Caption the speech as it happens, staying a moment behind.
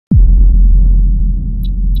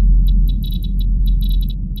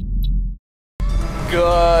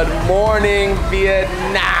Good morning,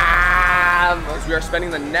 Vietnam! We are spending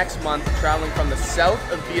the next month traveling from the south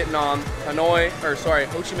of Vietnam, Ho Chi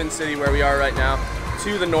Minh City, where we are right now,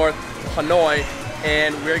 to the north, Hanoi,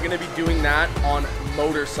 and we're going to be doing that on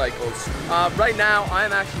motorcycles. Right now,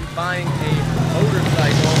 I'm actually buying a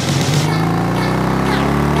motorcycle.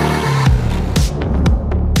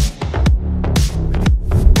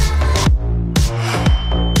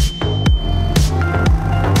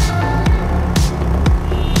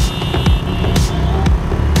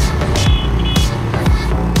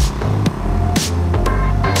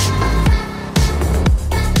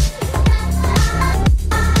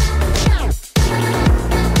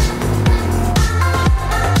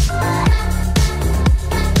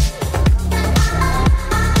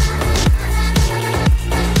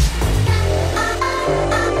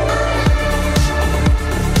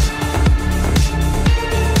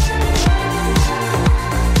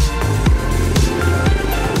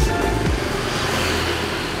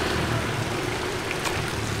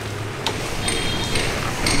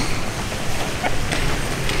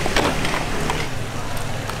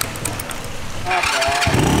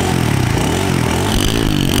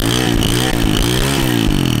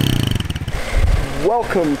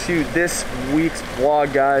 Welcome to this week's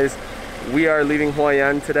vlog, guys. We are leaving Hoi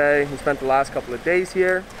An today. We spent the last couple of days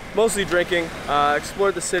here, mostly drinking,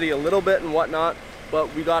 explored the city a little bit and whatnot,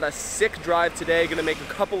 but we got a sick drive today. Gonna make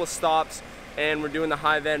a couple of stops, and we're doing the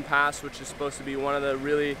Hoi An Pass, which is supposed to be one of the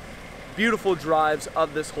really beautiful drives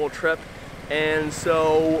of this whole trip, and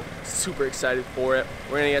so super excited for it.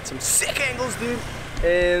 We're gonna get some sick angles, dude,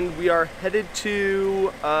 and we are headed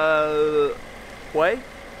to Hue.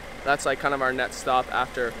 That's like kind of our next stop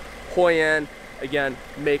after Hoi An. Again,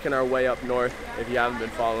 making our way up north if you haven't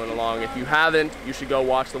been following along. If you haven't, you should go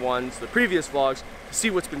watch the previous vlogs to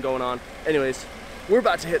see what's been going on. Anyways, we're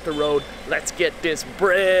about to hit the road. Let's get this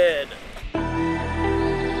bread.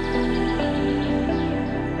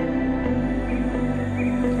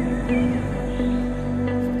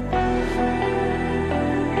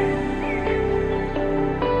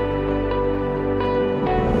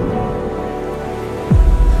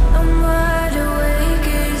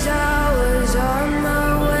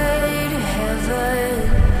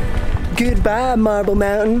 Goodbye, Marble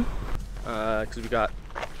Mountain. Because we got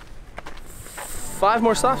 5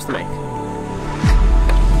 more stops to make.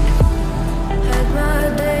 Had my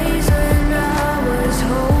days and I was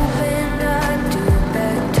hoping I'd do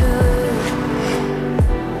better.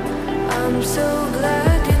 I'm so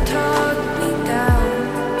glad you talked me down.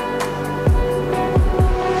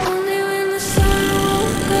 Only when the sun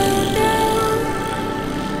won't go down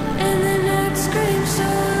and the night screams so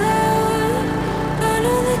loud, I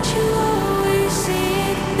know that you are.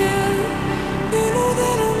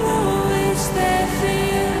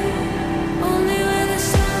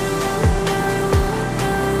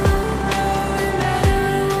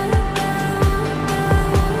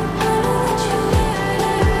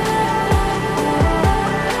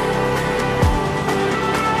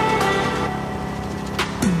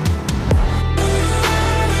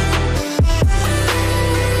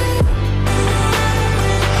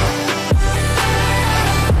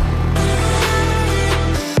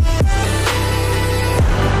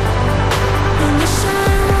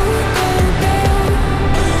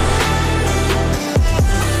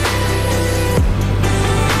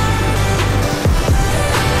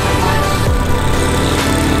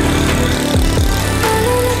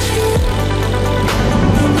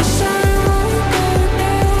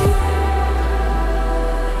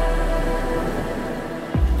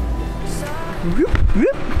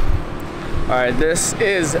 Alright, this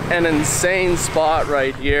is an insane spot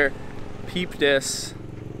right here. Peep this.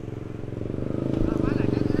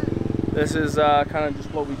 This is kind of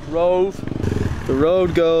just what we drove. The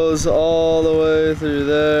road goes all the way through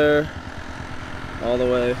there, all the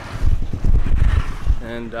way.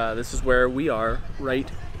 And this is where we are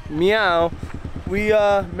right meow. We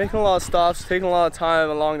making a lot of stops, taking a lot of time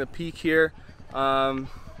along the peak here. So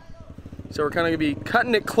we're kind of gonna be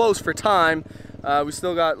cutting it close for time. We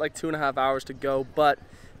still got like 2.5 hours to go, but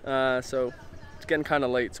so it's getting kind of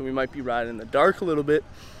late, so we might be riding in the dark a little bit.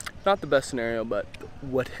 Not the best scenario, but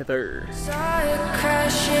whatever. Saw it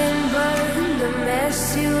crash and burn, the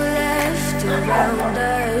mess you left around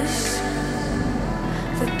us.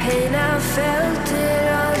 The pain I felt, it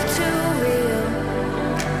all too real.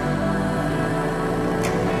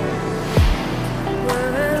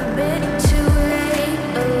 We're a bit too late,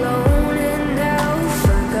 alone and now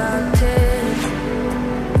forgotten.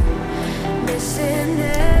 Missing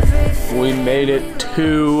everything. We made it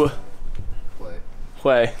to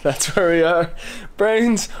Hue. That's where we are.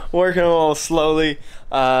 Brain's working a little slowly.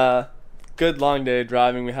 Good long day of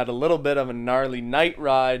driving. We had a little bit of a gnarly night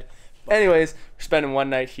ride. Anyways, we're spending one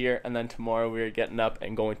night here, and then tomorrow we're getting up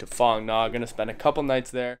and going to Phong Nha. Gonna spend a couple nights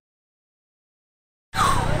there.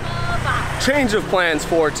 Change of plans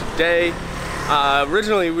for today.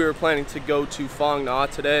 Originally we were planning to go to Phong Nha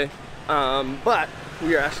today, but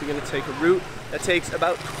we are actually gonna take a route that takes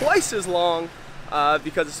about twice as long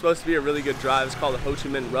because it's supposed to be a really good drive. It's called the Ho Chi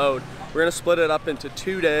Minh Road. We're gonna split it up into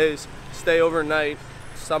 2 days, stay overnight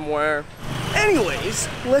somewhere. Anyways,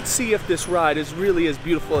 let's see if this ride is really as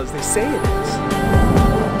beautiful as they say it is.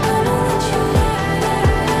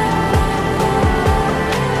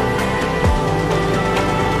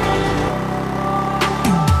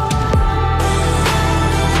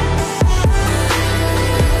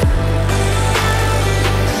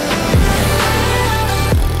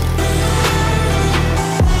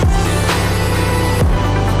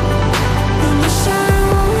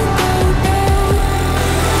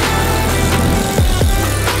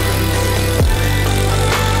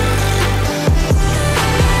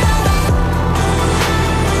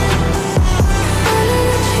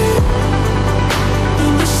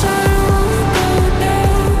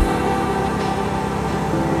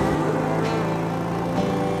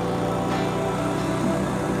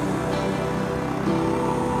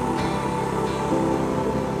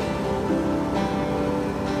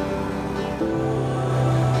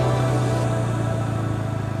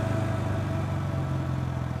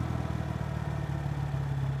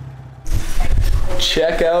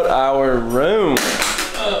 Check out our room.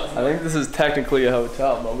 I think this is technically a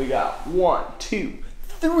hotel, but we got 1, 2,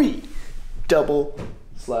 3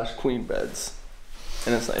 double/queen beds.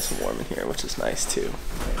 And it's nice and warm in here, which is nice too.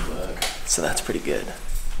 So that's pretty good.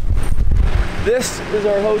 This is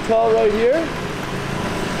our hotel right here.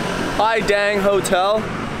 Hai Dang Hotel.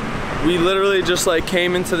 We literally just like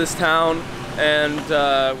came into this town and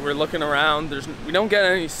we're looking around. We don't get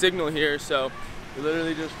any signal here, so we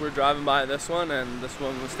literally just were driving by this one, and this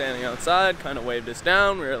one was standing outside, kind of waved us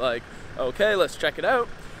down. We were like, okay, let's check it out.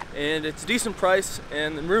 And it's a decent price,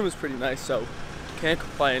 and the room is pretty nice, so can't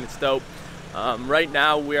complain, it's dope. Right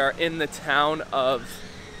now we are in the town of,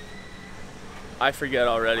 I forget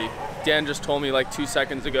already. Dan just told me like 2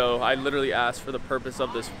 seconds ago. I literally asked for the purpose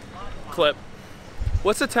of this clip.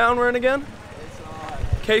 What's the town we're in again?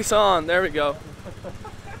 Khe Sahn, there we go.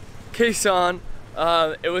 Khe Sahn.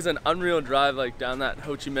 It was an unreal drive, like down that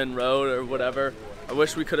Ho Chi Minh Road or whatever. I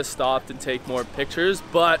wish we could have stopped and take more pictures,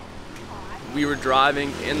 but we were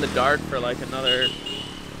driving in the dark for like another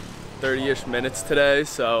 30-ish minutes today,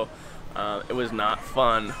 so it was not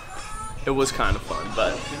fun. It was kind of fun,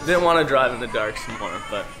 but didn't want to drive in the dark some more,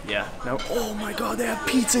 but yeah. Now, oh my God, they have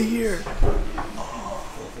pizza here.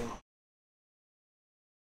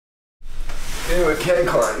 Anyway, can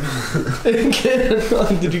climb. Did you get it? Is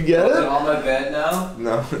it on my bed now?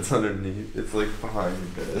 No, it's underneath. It's like behind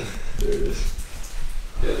your bed. There it is.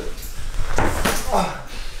 Get it. Oh.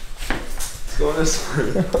 It's going this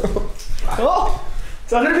way. Oh!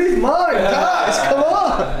 It's underneath mine! Guys, come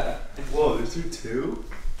on! Whoa, there's two?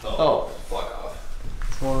 Oh. Fuck off.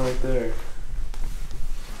 There's one right there.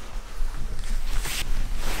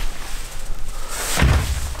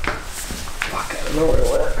 Fuck, I don't know where it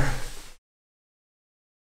went.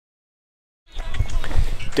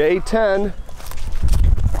 Day 10.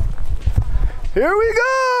 Here we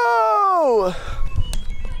go!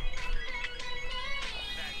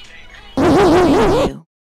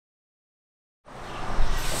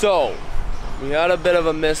 So, we had a bit of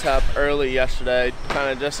a mishap early yesterday, kind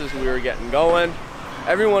of just as we were getting going.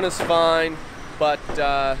 Everyone is fine, but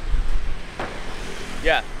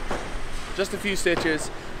yeah, just a few stitches.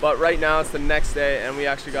 But right now it's the next day, and we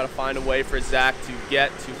actually got to find a way for Zach to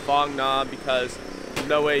get to Phong Nha because there's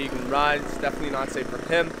no way you can ride. It's definitely not safe for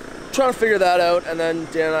him. Trying to figure that out, and then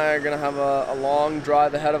Dan and I are gonna have a long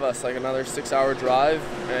drive ahead of us, like another 6-hour drive,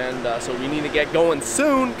 and so we need to get going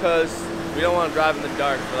soon because we don't want to drive in the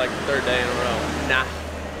dark for like the 3rd day in a row. Nah.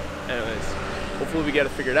 Anyways, hopefully we get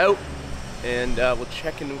it figured out, and we'll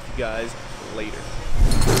check in with you guys later.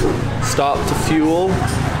 Stop to fuel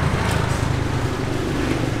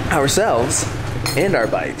ourselves and our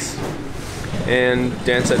bikes. And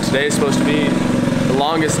Dan said today is supposed to be the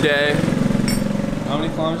longest day. How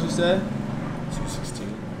many kilometers you say? 216.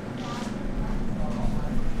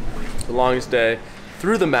 The longest day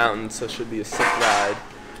through the mountains, so it should be a sick ride.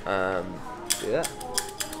 Yeah.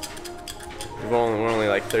 We're only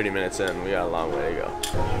like 30 minutes in. We got a long way to go.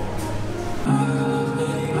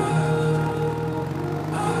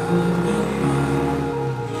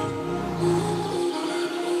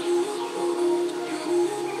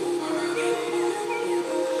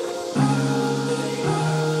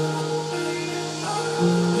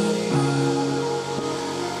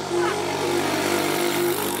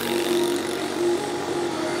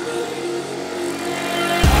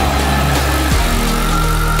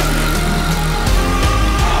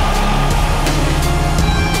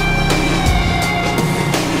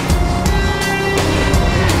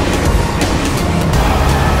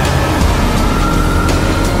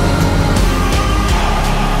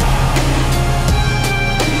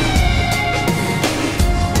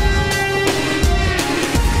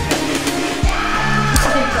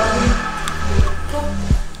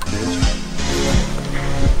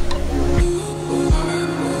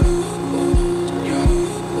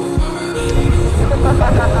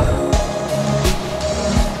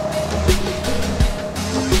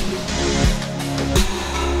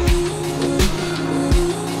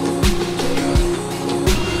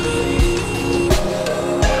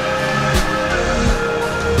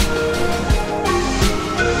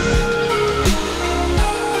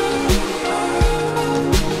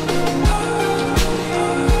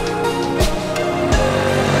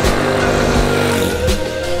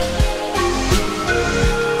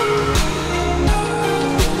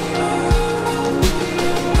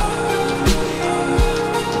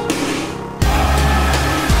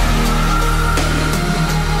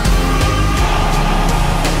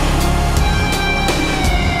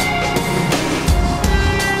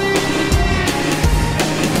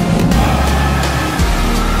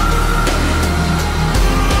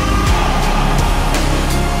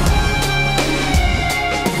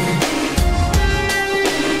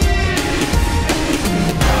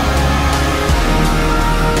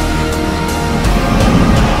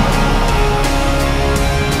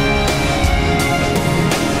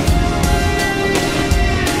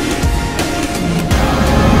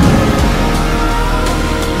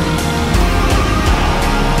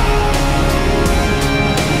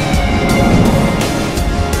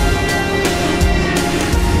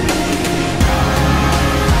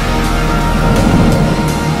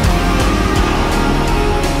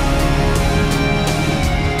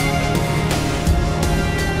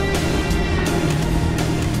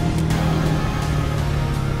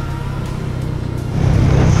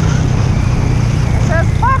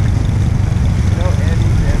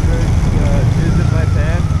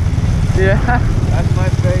 Yeah. That's my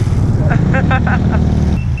face.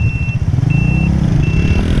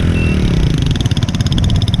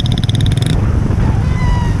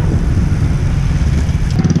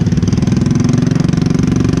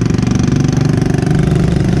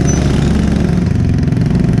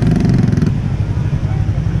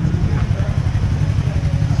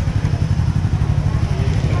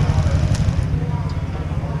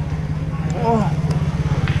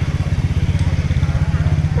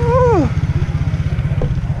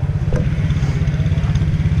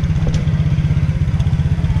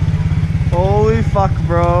 Holy fuck,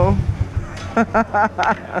 bro.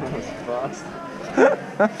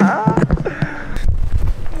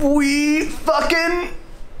 We fucking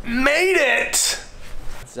made it!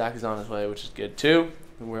 Zach is on his way, which is good too.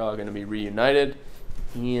 And we're all gonna be reunited.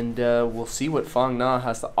 And we'll see what Phong Nha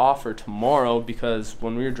has to offer tomorrow, because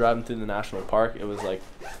when we were driving through the national park, it was like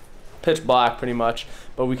pitch black pretty much,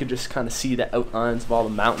 but we could just kind of see the outlines of all the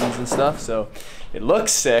mountains and stuff, so it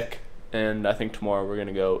looks sick. And I think tomorrow we're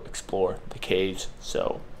gonna go explore the caves,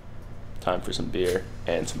 so time for some beer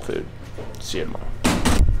and some food. See you tomorrow.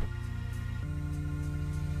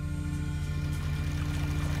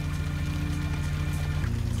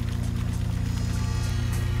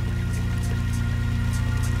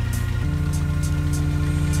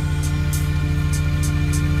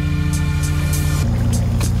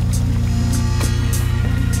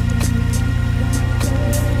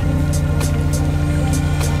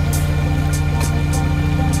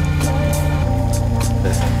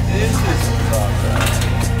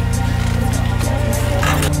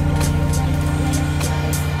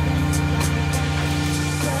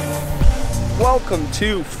 Welcome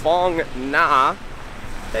to Phong Nha.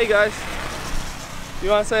 Hey guys, you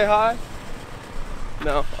want to say hi?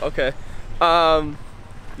 No? Okay.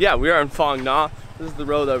 Yeah, we are in Phong Nha. This is the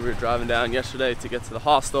road that we were driving down yesterday to get to the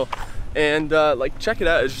hostel, and like, check it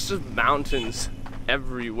out. It's just mountains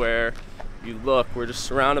everywhere you look. We're just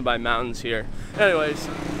surrounded by mountains here. Anyways,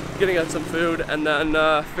 gonna get some food and then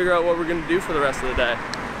figure out what we're gonna do for the rest of the day.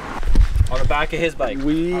 On the back of his bike.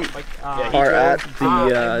 We are at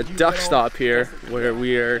the duck stop here, where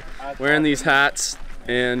we are wearing these hats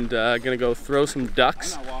and gonna go throw some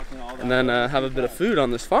ducks and then have a bit of food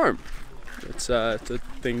on this farm. It's a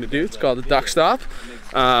thing to do. It's called the duck stop.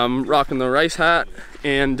 Rocking the rice hat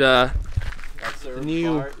and the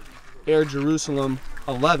new Air Jerusalem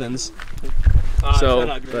 11s. So,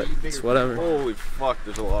 but it's whatever. Holy fuck,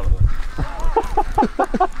 there's a lot of them.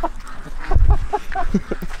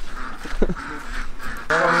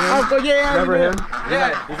 Oh, yeah, remember him?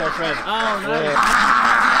 Yeah, he's our friend. Oh, nice.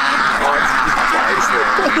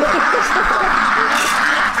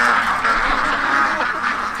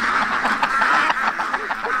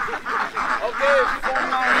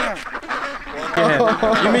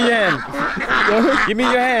 Give me your hand. Give me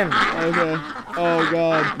your hand. Okay. Oh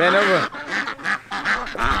god. Bend over.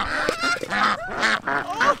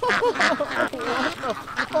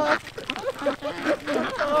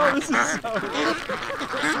 Oh, this is so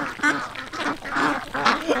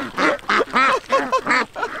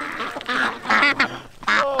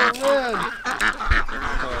oh man.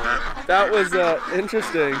 That was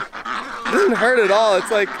interesting. It doesn't hurt at all.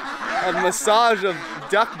 It's like a massage of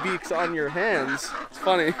duck beaks on your hands. It's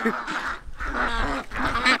funny.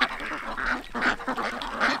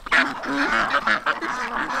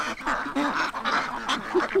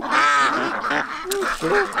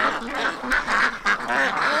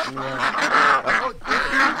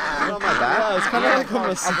 Yeah, it's kind of like a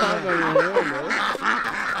massage on your hand, man.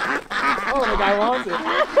 Oh, the guy wants it.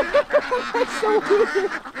 It's so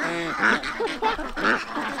weird.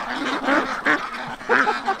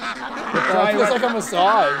 It feels like a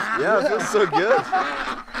massage. Yeah, it feels so good.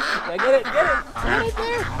 Yeah, get it. Get it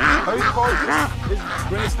there. How do you call this? This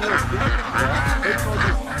Grace little feet. Yeah. It's called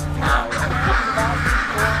this.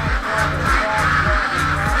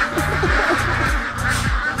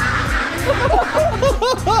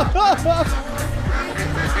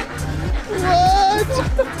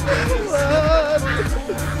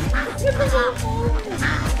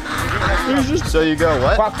 So you go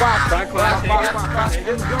what? Quack, quack, quack, quack, quack, quack.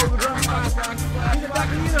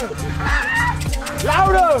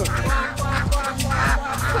 Louder!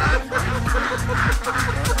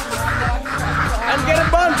 And get a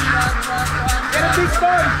bunch! Get a big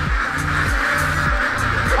sponge!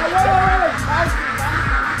 Oh, wait!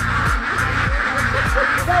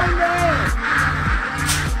 Go in there!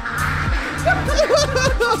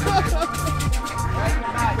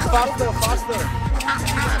 Faster, faster!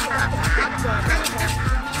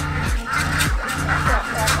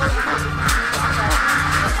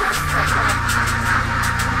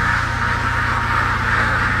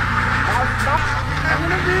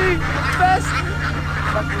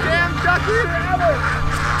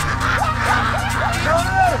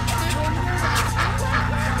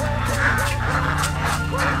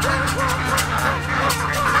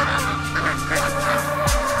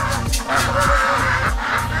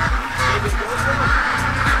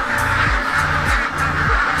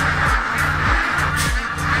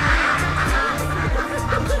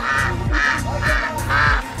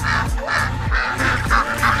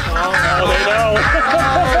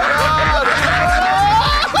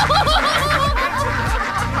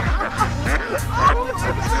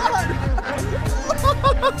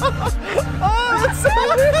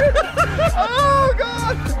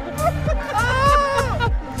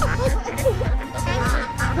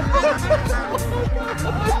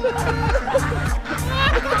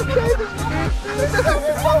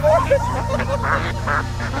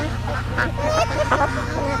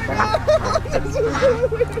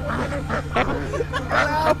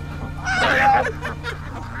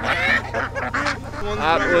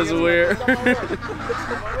 That was weird.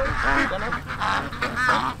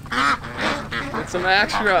 Get some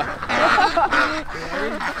extra.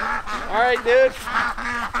 All right, dude.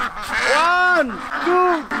 1,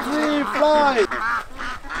 2, 3, fly.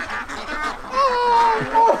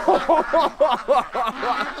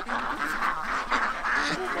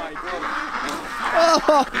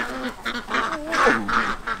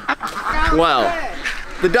 Well,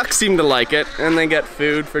 the ducks seem to like it, and they get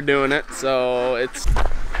food for doing it, so it's...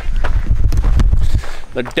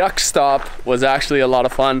 The duck stop was actually a lot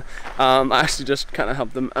of fun. I actually just kind of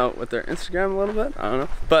helped them out with their Instagram a little bit, I don't know.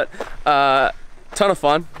 But ton of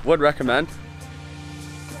fun, would recommend.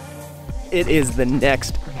 It is the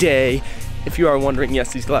next day. If you are wondering,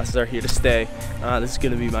 yes, these glasses are here to stay. This is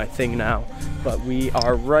gonna be my thing now. But we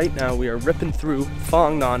are ripping through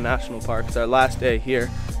Phong Nha National Park. It's our last day here.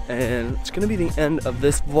 And it's gonna be the end of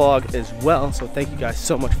this vlog as well. So thank you guys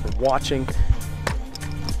so much for watching.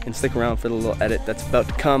 And stick around for the little edit that's about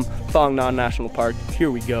to come. Phong Nha National Park, here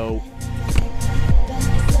we go.